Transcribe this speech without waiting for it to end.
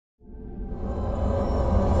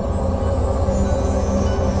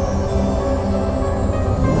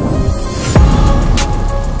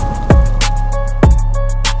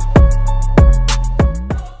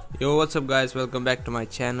what's up guys, welcome back to my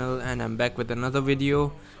channel, and I'm back with another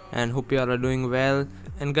video and hope you all are doing well.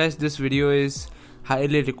 And guys, this video is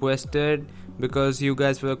highly requested because you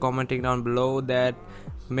guys were commenting down below that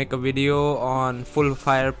make a video on full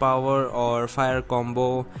firepower or fire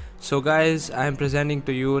combo. So guys, I'm presenting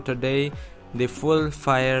to you today the full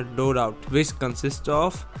fire loadout, which consists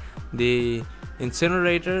of the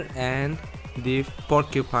Incinerator and the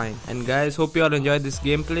Porcupine. And guys, hope you all enjoyed this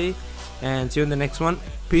gameplay and see you in the next one.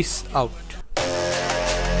 Peace out.